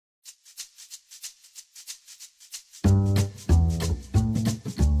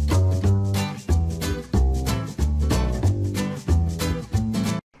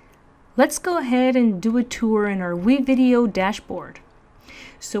Let's go ahead and do a tour in our WeVideo dashboard.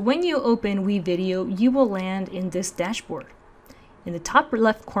 So when you open WeVideo, you will land in this dashboard. In the top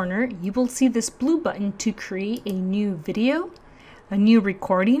left corner, you will see this blue button to create a new video, a new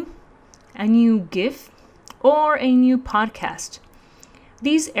recording, a new GIF, or a new podcast.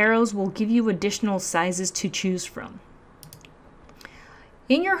 These arrows will give you additional sizes to choose from.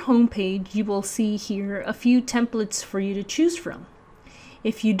 In your home page, you will see here a few templates for you to choose from.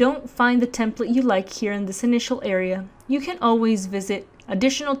 If you don't find the template you like here in this initial area, you can always visit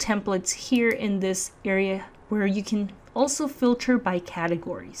additional templates here in this area where you can also filter by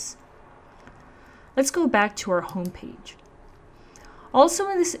categories. Let's go back to our home page. Also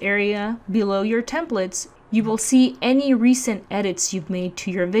in this area below your templates, you will see any recent edits you've made to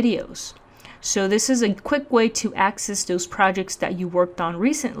your videos. So this is a quick way to access those projects that you worked on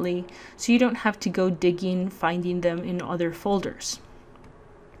recently, so you don't have to go digging, finding them in other folders.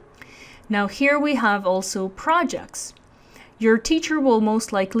 Now here we have also projects. Your teacher will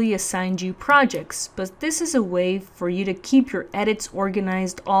most likely assign you projects, but this is a way for you to keep your edits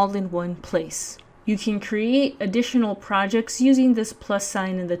organized all in one place. You can create additional projects using this plus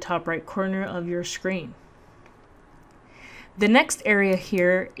sign in the top right corner of your screen. The next area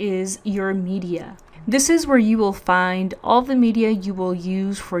here is your media. This is where you will find all the media you will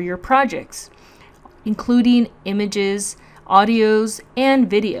use for your projects, including images, audios, and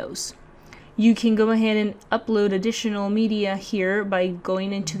videos. You can go ahead and upload additional media here by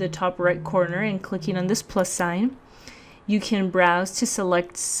going into the top right corner and clicking on this plus sign. You can browse to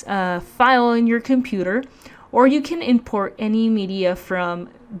select a file in your computer, or you can import any media from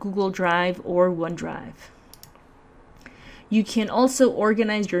Google Drive or OneDrive. You can also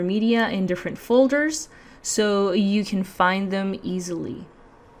organize your media in different folders so you can find them easily.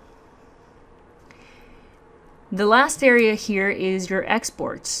 The last area here is your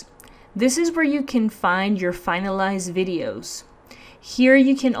exports. This is where you can find your finalized videos. Here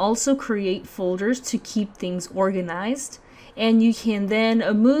you can also create folders to keep things organized, and you can then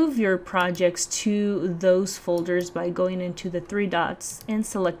move your projects to those folders by going into the three dots and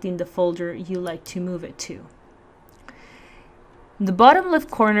selecting the folder you like to move it to. In the bottom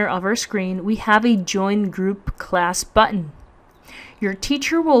left corner of our screen, we have a Join Group Class button. Your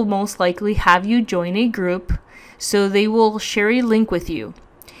teacher will most likely have you join a group, so they will share a link with you.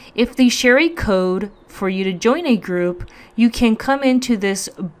 If they share a code for you to join a group, you can come into this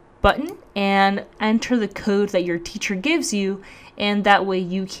button and enter the code that your teacher gives you, and that way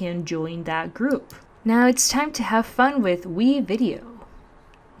you can join that group. Now it's time to have fun with WeVideo.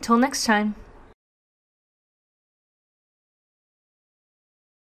 Until next time.